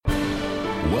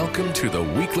Welcome to the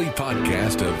weekly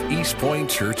podcast of East Point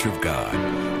Church of God.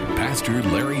 Pastor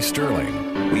Larry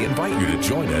Sterling. We invite you to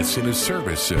join us in a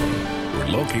service soon. We're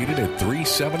located at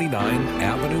 379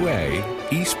 Avenue A,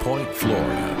 East Point,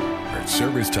 Florida. Our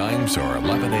service times are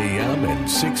 11 a.m. and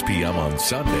 6 p.m. on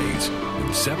Sundays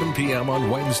and 7 p.m. on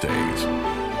Wednesdays.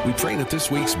 We pray that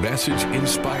this week's message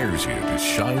inspires you to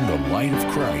shine the light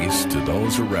of Christ to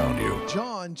those around you.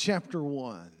 John chapter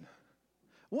 1.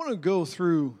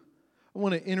 I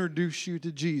want to introduce you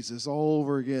to Jesus all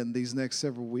over again these next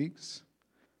several weeks.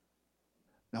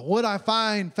 Now, what I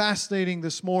find fascinating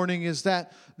this morning is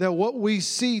that what we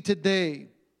see today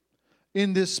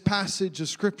in this passage of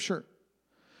Scripture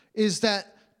is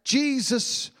that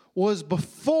Jesus was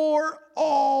before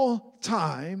all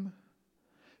time.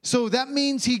 So that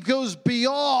means he goes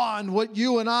beyond what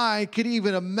you and I could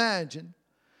even imagine.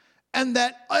 And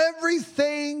that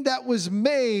everything that was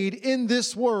made in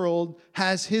this world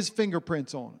has his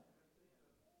fingerprints on it.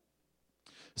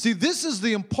 See, this is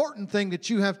the important thing that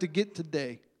you have to get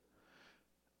today.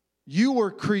 You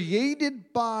were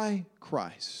created by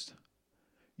Christ.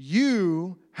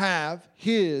 You have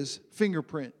his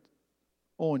fingerprint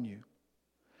on you.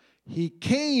 He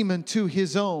came into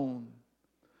his own,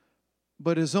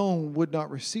 but his own would not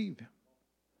receive him.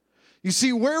 You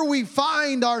see, where we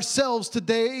find ourselves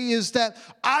today is that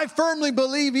I firmly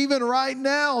believe even right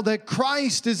now that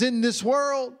Christ is in this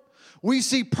world. We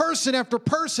see person after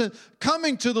person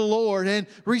coming to the Lord and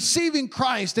receiving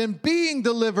Christ and being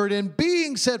delivered and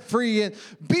being set free and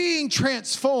being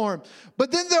transformed.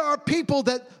 But then there are people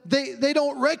that they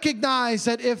don't recognize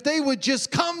that if they would just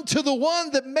come to the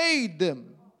one that made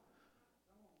them,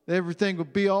 everything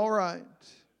would be all right.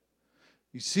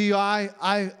 You see, I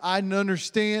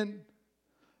understand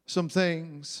some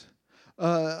things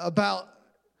about.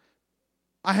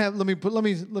 Let me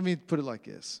put it like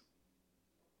this.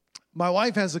 My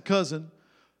wife has a cousin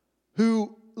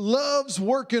who loves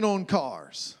working on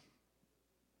cars.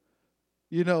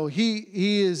 You know,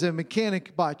 he is a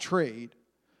mechanic by trade.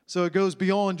 So it goes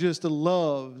beyond just a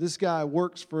love. This guy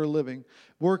works for a living,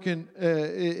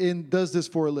 does this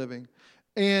for a living.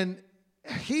 And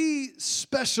he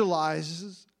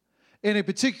specializes in a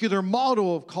particular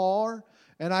model of car,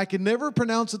 and I can never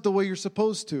pronounce it the way you're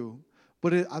supposed to,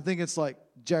 but I think it's like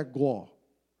Jaguar or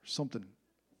something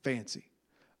fancy.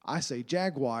 I say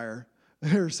Jaguar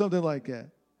or something like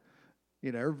that.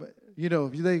 You know,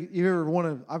 if you ever want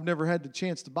to, I've never had the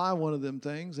chance to buy one of them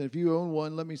things, and if you own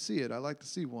one, let me see it. I'd like to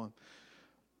see one.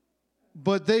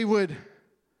 But they would,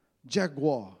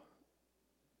 Jaguar.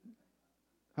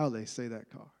 How do they say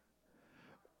that car?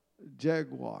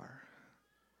 Jaguar.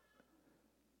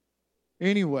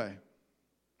 Anyway,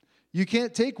 you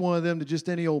can't take one of them to just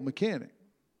any old mechanic.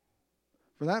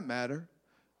 For that matter,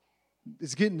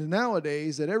 it's getting to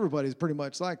nowadays that everybody's pretty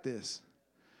much like this.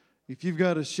 If you've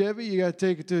got a Chevy, you got to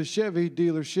take it to a Chevy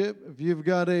dealership. If you've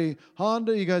got a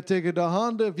Honda, you got to take it to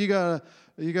Honda. If you got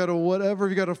a whatever, if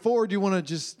you got a Ford, you want to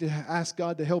just ask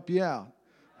God to help you out.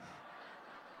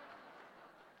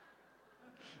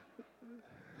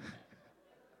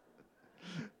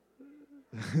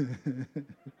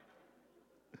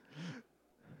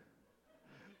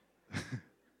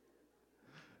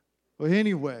 Well,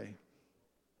 anyway,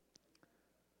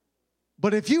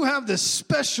 but if you have the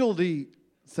specialty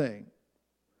thing,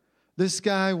 this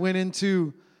guy went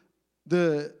to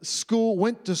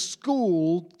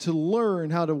school to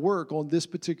learn how to work on this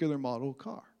particular model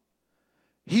car.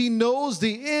 He knows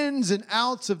the ins and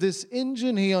outs of this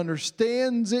engine. He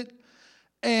understands it.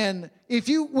 And if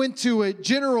you went to a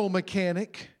general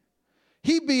mechanic,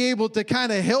 he'd be able to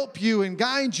kind of help you and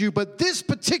guide you. But this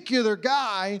particular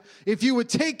guy, if you would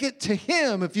take it to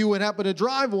him, if you would happen to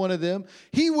drive one of them,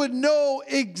 he would know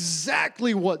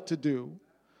exactly what to do.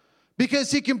 Because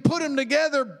he can put them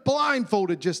together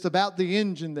blindfolded, just about, the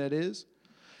engine that is.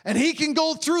 And he can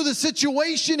go through the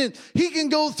situation, and he can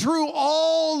go through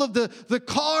all of the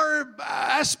car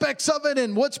aspects of it,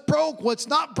 and what's broke, what's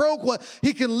not broke.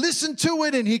 He can listen to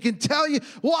it, and he can tell you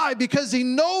why. Because he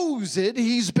knows it.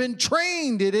 He's been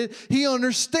trained in it. He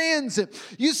understands it.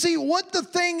 You see, what the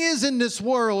thing is in this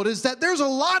world is that there's a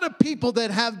lot of people that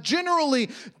have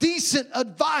generally decent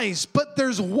advice, but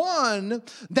there's one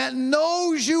that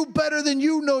knows you better than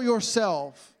you know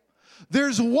yourself.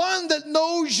 There's one that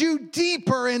knows you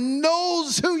deeper and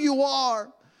knows who you are.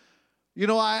 You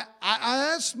know, I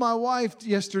asked my wife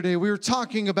yesterday, we were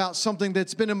talking about something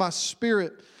that's been in my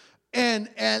spirit, and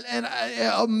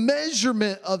a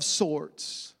measurement of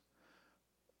sorts.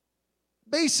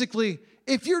 Basically,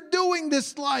 if you're doing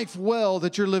this life well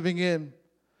that you're living in,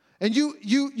 and you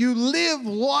live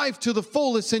life to the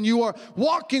fullest, and you are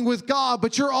walking with God,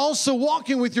 but you're also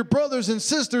walking with your brothers and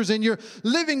sisters, and you're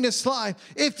living this life.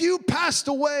 If you passed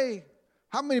away,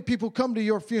 how many people come to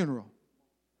your funeral?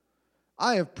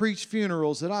 I have preached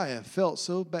funerals that I have felt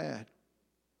so bad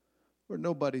where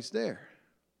nobody's there,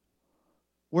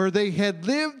 where they had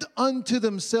lived unto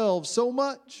themselves so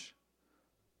much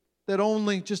that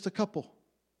only just a couple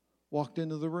walked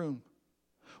into the room.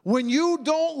 When you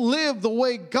don't live the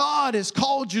way God has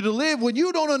called you to live, when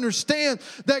you don't understand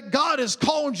that God has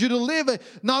called you to live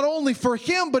not only for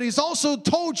Him, but He's also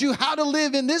told you how to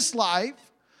live in this life,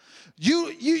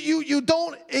 you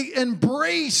don't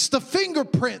embrace the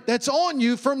fingerprint that's on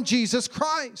you from Jesus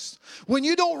Christ. When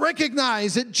you don't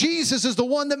recognize that Jesus is the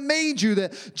one that made you,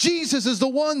 that Jesus is the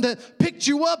one that picked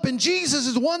you up, and Jesus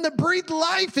is the one that breathed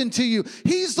life into you.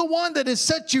 He's the one that has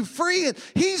set you free, and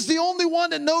He's the only one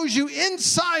that knows you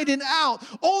inside and out.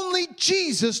 Only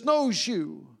Jesus knows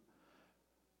you.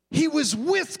 He was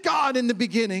with God in the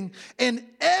beginning, and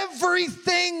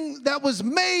everything that was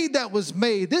made.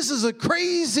 This is a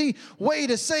crazy way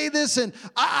to say this, and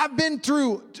I've been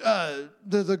through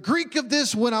the Greek of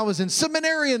this when I was in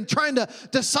seminary and trying to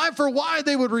decipher why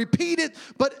they would repeat it.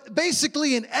 But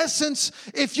basically, in essence,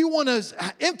 if you want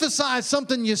to emphasize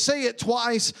something, you say it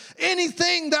twice.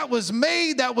 Anything that was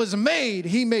made,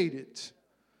 He made it.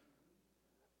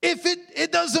 If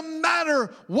it doesn't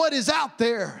matter what is out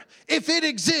there. If it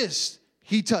exists,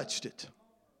 He touched it.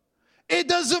 It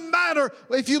doesn't matter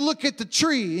if you look at the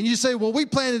tree and you say, well, we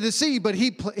planted the seed, but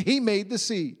he made the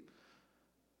seed.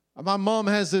 My mom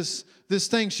has this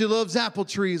thing. She loves apple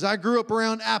trees. I grew up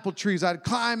around apple trees. I'd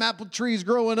climb apple trees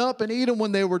growing up and eat them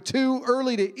when they were too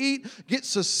early to eat. Get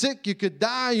so sick you could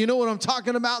die. You know what I'm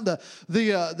talking about?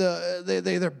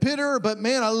 They're bitter, but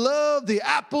man, I love the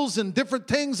apples and different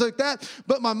things like that.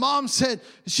 But my mom said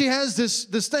she has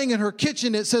this thing in her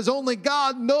kitchen that says only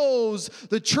God knows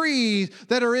the trees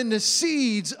that are in the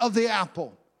seeds of the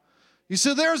apple. You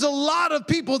see, there's a lot of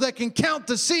people that can count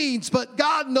the seeds, but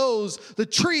God knows the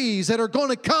trees that are going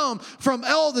to come from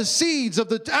all the seeds of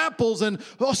the apples and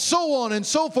so on and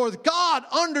so forth. God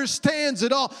understands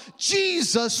it all.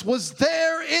 Jesus was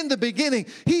there in the beginning.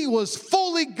 He was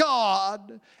fully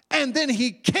God, and then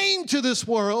He came to this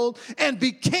world and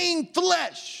became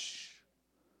flesh.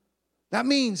 That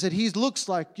means that He looks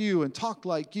like you and talked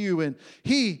like you, and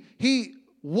He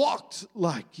walked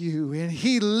like you, and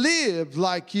He lived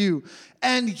like you,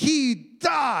 and He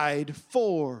died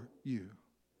for you.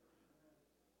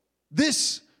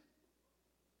 The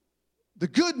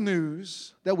good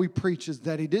news that we preach is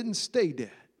that He didn't stay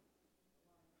dead.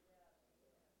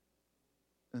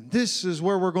 And this is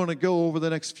where we're going to go over the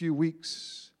next few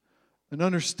weeks. And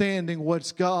understanding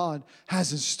what God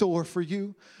has in store for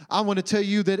you. I want to tell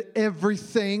you that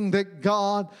everything that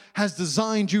God has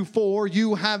designed you for,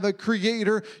 you have a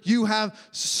Creator. You have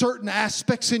certain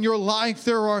aspects in your life.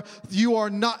 You are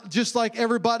not just like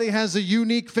everybody has a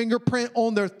unique fingerprint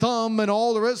on their thumb and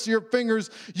all the rest of your fingers.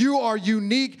 You are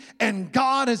unique, and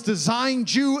God has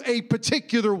designed you a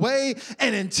particular way.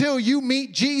 And until you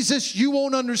meet Jesus, you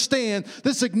won't understand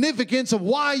the significance of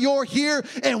why you're here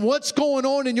and what's going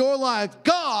on in your life.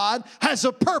 God has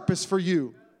a purpose for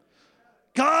you.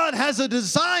 God has a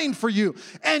design for you.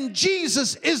 And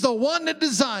Jesus is the one that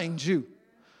designed you.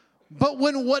 But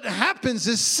when what happens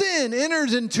is sin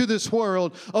enters into this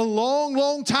world a long,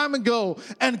 long time ago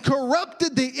and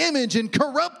corrupted the image and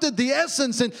corrupted the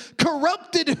essence and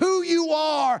corrupted who you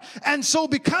are. And so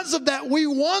because of that, we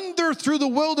wander through the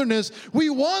wilderness.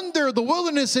 The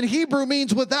wilderness in Hebrew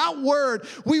means without word.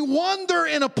 We wander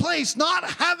in a place not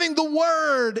having the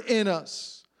word in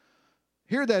us.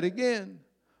 Hear that again.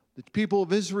 The people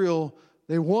of Israel,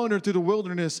 they wandered through the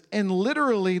wilderness, and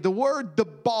literally the word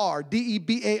debar,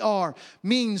 D-E-B-A-R,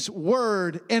 means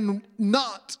word, and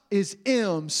not is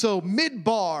M. So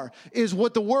midbar is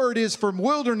what the word is for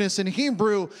wilderness in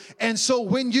Hebrew. And so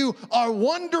when you are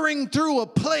wandering through a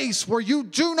place where you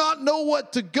do not know where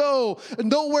to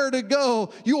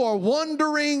go, you are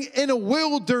wandering in a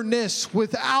wilderness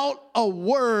without a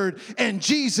word. And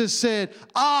Jesus said,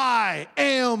 I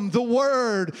am the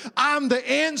word. I'm the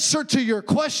answer to your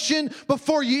question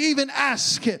before you even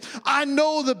ask it. I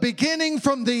know the beginning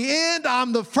from the end.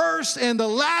 I'm the first and the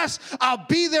last. I'll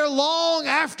be there long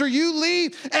after you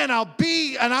leave, and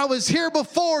I was here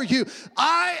before you.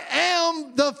 I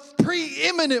am the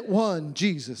preeminent one,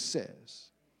 Jesus says.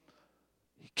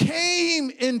 He came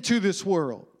into this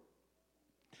world.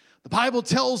 The Bible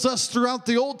tells us throughout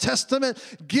the Old Testament,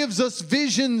 gives us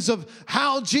visions of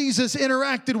how Jesus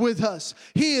interacted with us.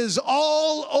 He is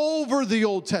all over the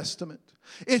Old Testament.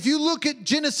 If you look at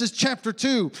Genesis chapter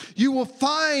 2, you will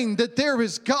find that there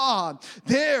is God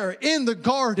there in the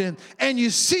garden, and you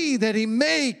see that he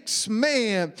makes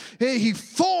man. He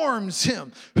forms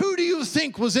him. Who do you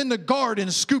think was in the garden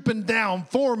scooping down,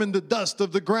 forming the dust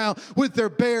of the ground with their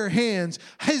bare hands?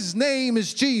 His name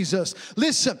is Jesus.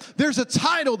 Listen, there's a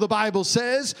title, the Bible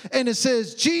says, and it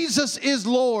says, Jesus is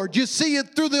Lord. You see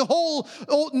it through the whole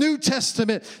Old New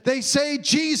Testament. They say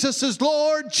Jesus is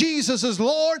Lord, Jesus is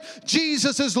Lord,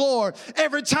 Jesus is Lord.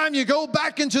 Every time you go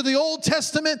back into the Old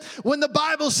Testament, when the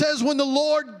Bible says when the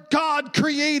Lord God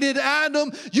created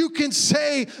Adam, you can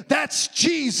say that's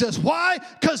Jesus. Why?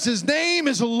 Because his name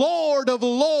is Lord of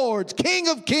Lords, King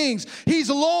of Kings. He's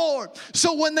Lord.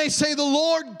 So when they say the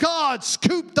Lord God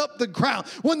scooped up the ground,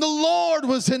 when the Lord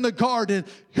was in the garden,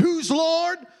 who's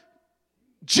Lord?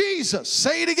 Jesus.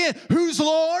 Say it again. Who's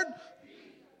Lord?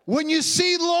 When you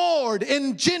see Lord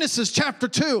in Genesis chapter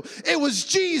 2, it was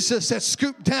Jesus that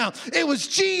scooped down. It was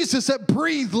Jesus that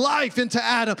breathed life into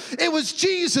Adam. It was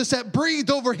Jesus that breathed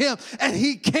over him and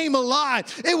he came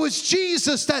alive. It was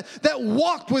Jesus that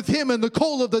walked with him in the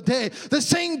cool of the day. The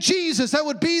same Jesus that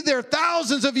would be there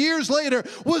thousands of years later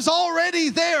was already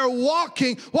there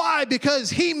walking. Why? Because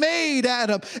he made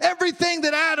Adam. Everything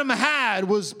that Adam had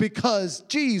was because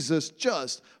Jesus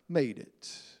just made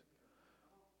it.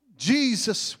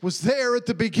 Jesus was there at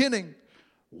the beginning,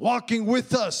 walking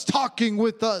with us, talking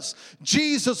with us.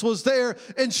 Jesus was there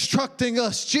instructing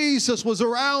us. Jesus was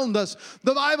around us.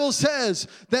 The Bible says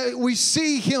that we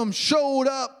see him showed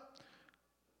up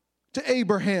to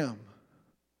Abraham.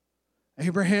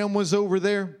 Abraham was over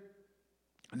there,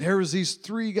 and there was these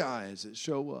three guys that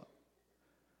show up.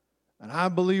 And I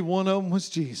believe one of them was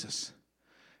Jesus.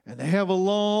 And they have a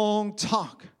long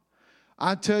talk.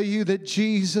 I tell you that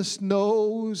Jesus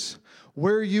knows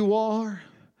where you are.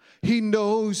 He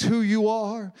knows who you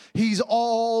are. He's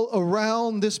all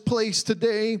around this place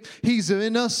today. He's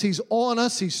in us. He's on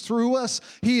us. He's through us.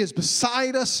 He is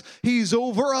beside us. He's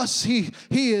over us. He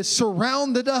has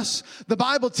surrounded us. The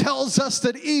Bible tells us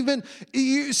that even,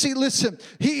 you see, listen,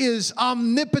 he is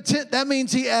omnipotent. That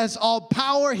means he has all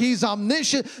power. He's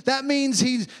omniscient. That means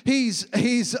he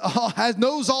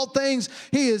knows all things.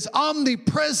 He is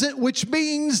omnipresent, which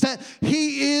means that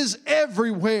he is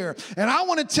everywhere. And I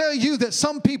want to tell you that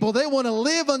some people, they want to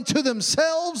live unto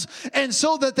themselves, and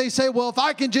so that they say, well, if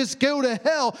I can just go to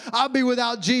hell, I'll be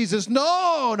without Jesus.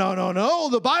 No.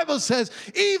 The Bible says,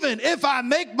 even if I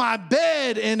make my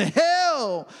bed in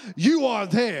hell, you are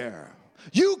there.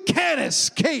 You can't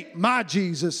escape my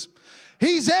Jesus.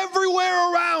 He's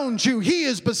everywhere around you. He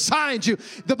is beside you.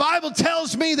 The Bible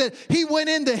tells me that he went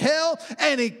into hell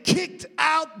and he kicked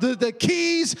out the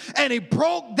keys and he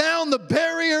broke down the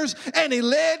barriers and he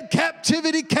led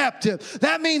captivity captive.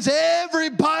 That means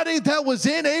everybody that was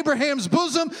in Abraham's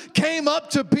bosom came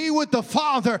up to be with the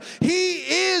Father. He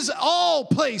is all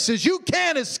places. You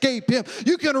can't escape him.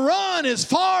 You can run as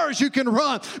far as you can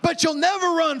run, but you'll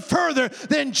never run further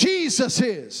than Jesus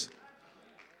is.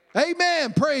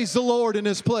 Amen. Praise the Lord in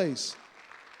this place.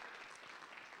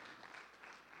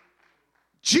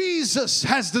 Jesus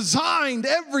has designed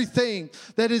everything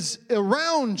that is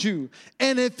around you.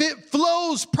 And if it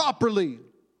flows properly,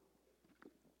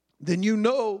 then you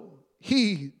know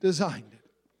he designed it.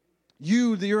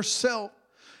 You yourself,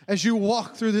 as you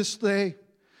walk through this day,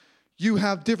 you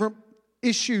have different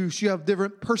issues, you have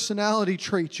different personality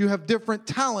traits, you have different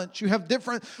talents, you have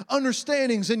different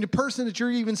understandings in the person that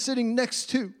you're even sitting next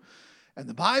to. And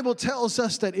the Bible tells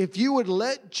us that if you would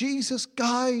let Jesus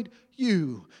guide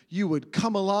you, you would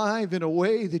come alive in a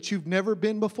way that you've never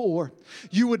been before.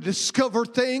 You would discover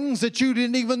things that you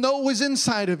didn't even know was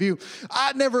inside of you.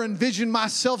 I never envisioned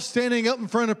myself standing up in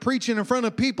front of preaching in front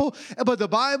of people, but the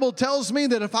Bible tells me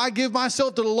that if I give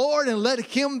myself to the Lord and let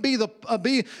him be the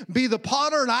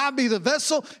potter and I be the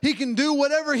vessel, he can do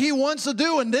whatever he wants to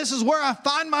do. And this is where I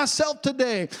find myself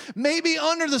today. Maybe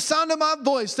under the sound of my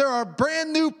voice, there are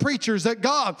brand new preachers that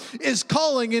God is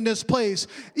calling in this place.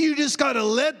 You just got to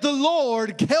let the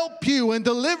Lord help you and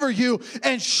deliver you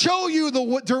and show you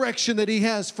the direction that he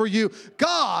has for you.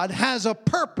 God has a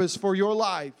purpose for your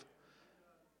life.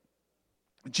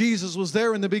 Jesus was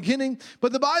there in the beginning,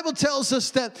 but the Bible tells us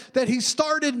that he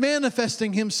started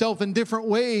manifesting himself in different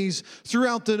ways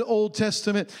throughout the Old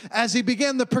Testament. As he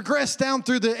began to progress down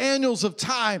through the annals of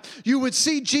time, you would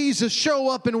see Jesus show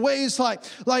up in ways like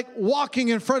walking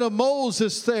in front of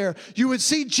Moses there. You would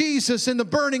see Jesus in the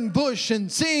burning bush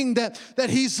and seeing that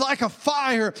he's like a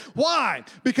fire. Why?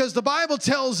 Because the Bible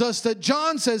tells us that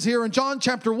John says here in John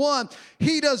chapter 1,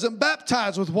 he doesn't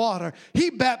baptize with water.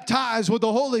 He baptized with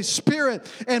the Holy Spirit.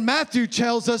 And Matthew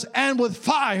tells us, and with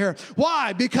fire.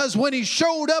 Why? Because when he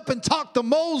showed up and talked to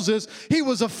Moses, he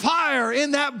was a fire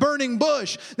in that burning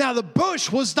bush. Now, the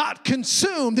bush was not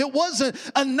consumed. It wasn't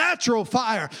a natural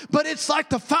fire, but it's like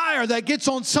the fire that gets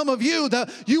on some of you.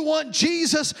 That you want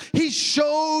Jesus, he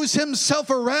shows himself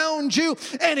around you,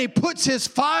 and he puts his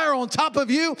fire on top of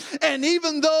you. And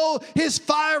even though his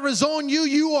fire is on you,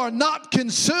 you are not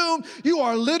consumed. You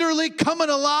are literally coming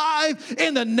alive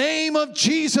in the name of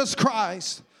Jesus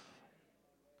Christ.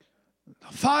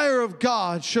 The fire of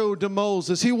God showed to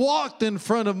Moses. He walked in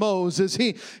front of Moses.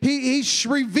 He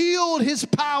revealed his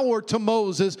power to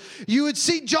Moses. You would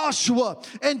see Joshua,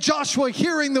 and Joshua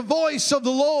hearing the voice of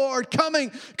the Lord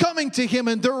coming to him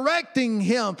and directing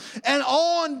him. And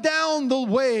on down the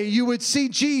way, you would see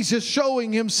Jesus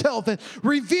showing himself and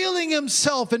revealing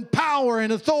himself in power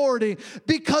and authority.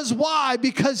 Because why?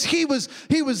 Because he was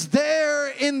there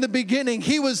in the beginning.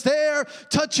 He was there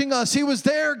touching us. He was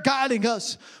there guiding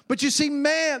us. But you see,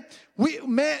 man,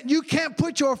 you can't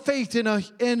put your faith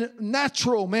in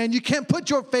natural, man. You can't put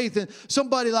your faith in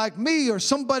somebody like me or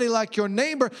somebody like your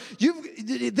neighbor.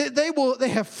 They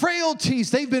have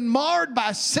frailties. They've been marred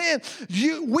by sin.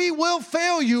 We will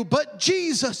fail you, but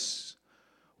Jesus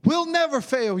will never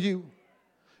fail you.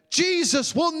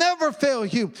 Jesus will never fail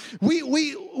you.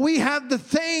 We have the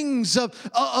things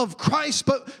of Christ,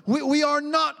 but we are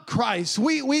not Christ.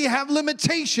 We have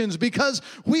limitations because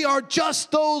we are just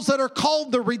those that are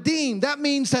called the redeemed. That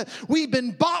means that we've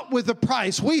been bought with a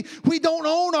price. We don't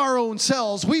own our own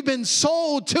selves. We've been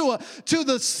sold to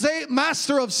the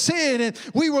master of sin, and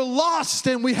we were lost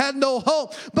and we had no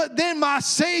hope. But then my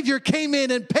Savior came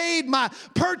in and paid my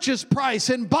purchase price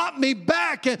and bought me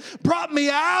back and brought me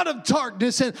out of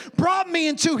darkness and brought me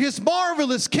into his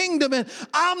marvelous kingdom, and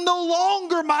I'm no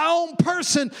longer my own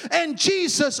person, and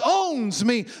Jesus owns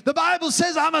me. The Bible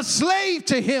says I'm a slave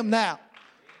to him now.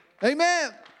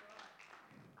 Amen.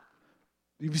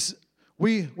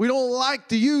 We don't like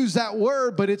to use that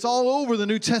word, but it's all over the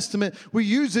New Testament. We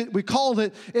use it, we call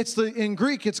it, in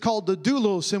Greek it's called the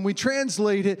doulos, and we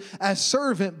translate it as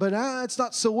servant, but it's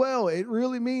not so well. It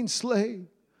really means slave.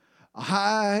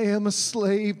 I am a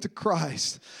slave to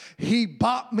Christ. He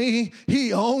bought me.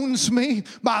 He owns me.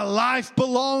 My life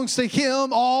belongs to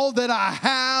him. All that I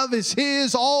have is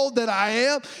his. All that I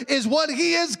am is what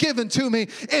he has given to me.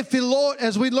 If the Lord,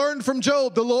 as we learned from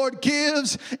Job, the Lord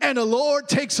gives and the Lord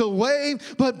takes away,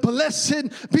 but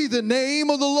blessed be the name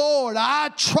of the Lord. I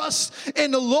trust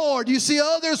in the Lord. You see,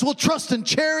 others will trust in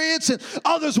chariots, and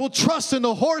others will trust in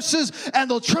the horses,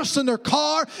 and they'll trust in their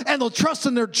car, and they'll trust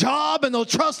in their job, and they'll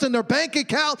trust in their bank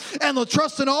account, and they'll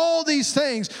trust in all these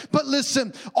things. But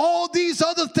listen, all these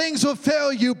other things will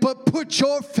fail you, but put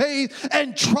your faith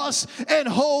and trust and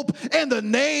hope in the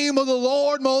name of the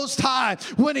Lord Most High.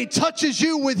 When he touches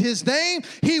you with his name,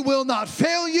 he will not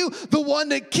fail you. The one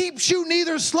that keeps you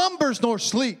neither slumbers nor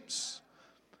sleeps.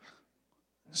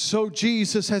 So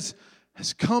Jesus has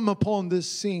come upon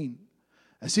this scene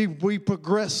as we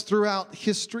progress throughout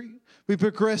history. We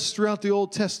progress throughout the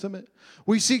Old Testament.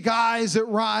 We see guys that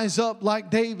rise up like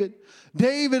David.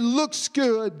 David looks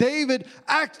good. David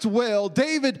acts well.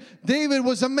 David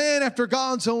was a man after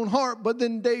God's own heart, but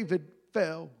then David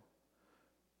fell.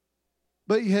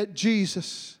 But yet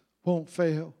Jesus won't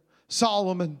fail.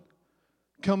 Solomon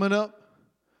coming up,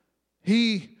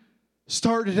 he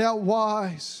started out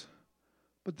wise,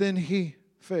 but then he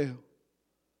fell.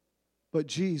 But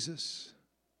Jesus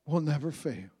will never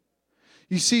fail.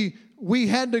 You see, we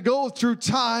had to go through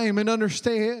time and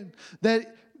understand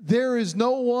that there is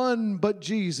no one but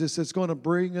Jesus that's going to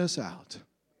bring us out.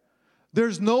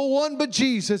 There's no one but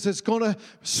Jesus that's going to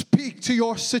speak to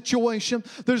your situation.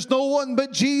 There's no one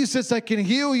but Jesus that can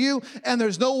heal you, and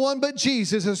there's no one but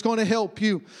Jesus that's going to help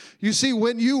you. You see,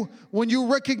 when you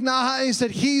recognize that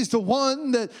he's the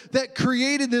one that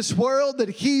created this world, that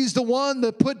he's the one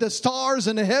that put the stars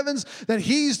in the heavens, that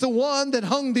he's the one that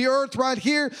hung the earth right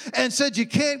here and said you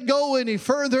can't go any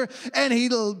further, and he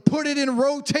put it in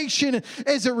rotation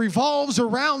as it revolves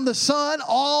around the sun,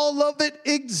 all of it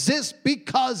exists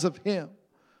because of him.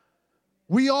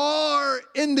 We are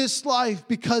in this life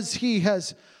because he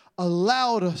has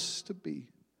allowed us to be.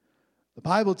 The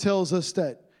Bible tells us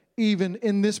that even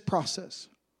in this process,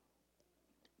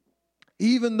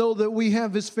 even though that we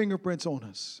have his fingerprints on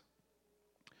us,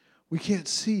 we can't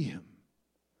see him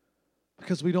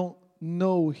because we don't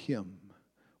know him.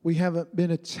 We haven't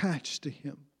been attached to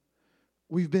him.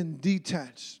 We've been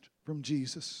detached from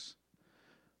Jesus.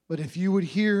 But if you would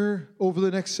hear over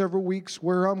the next several weeks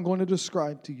where I'm going to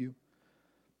describe to you,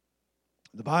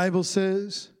 the Bible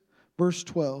says, verse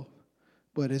 12,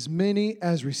 but as many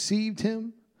as received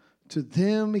him, To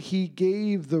them he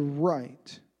gave the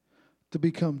right to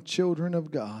become children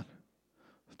of God,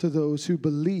 to those who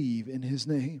believe in his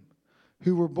name,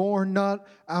 who were born not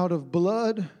out of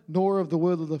blood, nor of the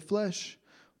will of the flesh,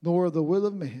 nor of the will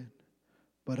of man,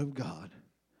 but of God.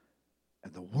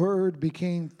 And the Word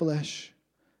became flesh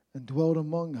and dwelt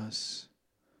among us,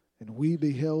 and we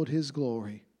beheld his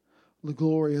glory, the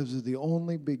glory as the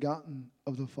only begotten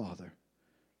of the Father,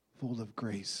 full of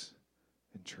grace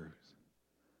and truth.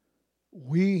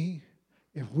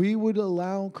 If we would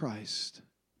allow Christ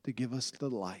to give us the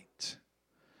light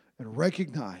and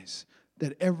recognize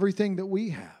that everything that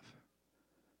we have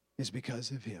is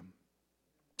because of him.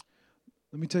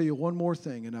 Let me tell you one more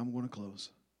thing, and I'm going to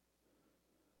close.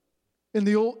 And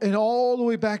all the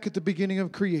way back at the beginning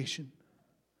of creation,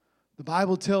 the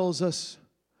Bible tells us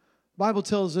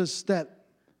that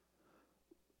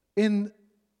in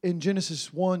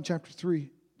Genesis 1,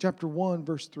 chapter 1,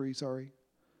 verse 3,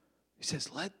 he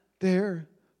says, let there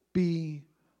be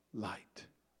light.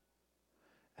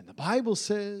 And the Bible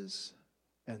says,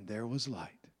 and there was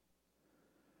light.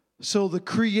 So the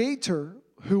Creator,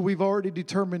 who we've already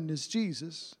determined is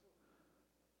Jesus,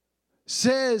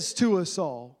 says to us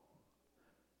all,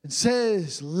 and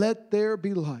says, let there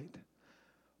be light.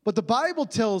 But the Bible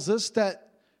tells us that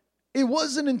it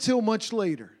wasn't until much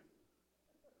later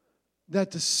that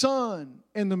the sun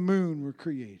and the moon were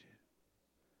created.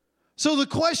 So the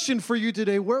question for you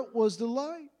today, where was the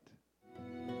light?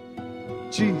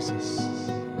 Jesus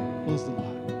was the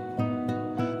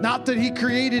light. Not that he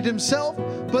created himself,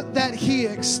 but that he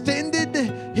extended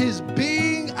his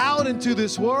being out into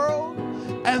this world.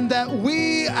 And that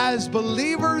we as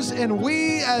believers and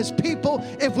we as people,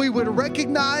 if we would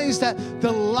recognize that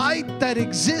the light that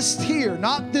exists here,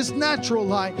 not this natural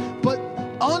light, but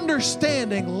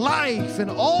understanding life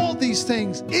and all these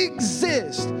things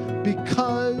exist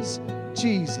because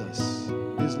Jesus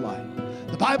is light.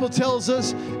 The Bible tells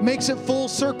us, makes it full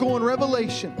circle in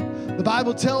Revelation. The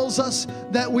Bible tells us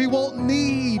that we won't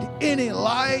need any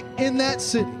light in that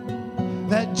city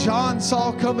that John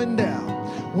saw coming down.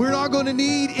 We're not going to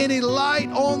need any light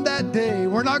on that day.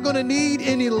 We're not going to need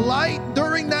any light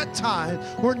during that time.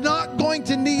 We're not going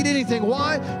to need anything.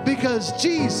 Why? Because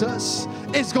Jesus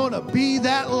is going to be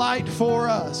that light for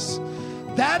us.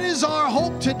 That is our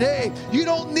hope today. You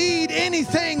don't need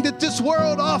anything that this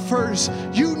world offers.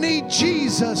 You need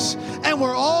Jesus. And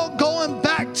we're all going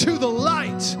back to the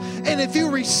light. And if you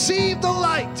receive the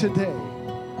light today,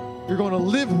 you're going to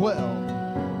live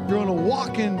well. You're going to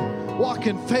walk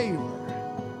in favor.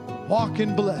 Walk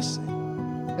in blessing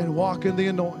and walk in the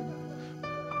anointing.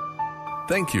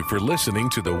 Thank you for listening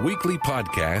to the weekly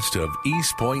podcast of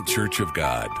East Point Church of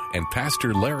God and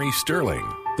Pastor Larry Sterling.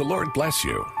 The Lord bless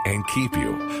you and keep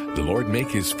you. The Lord make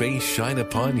his face shine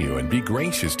upon you and be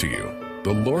gracious to you.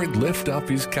 The Lord lift up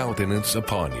his countenance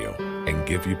upon you and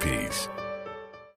give you peace.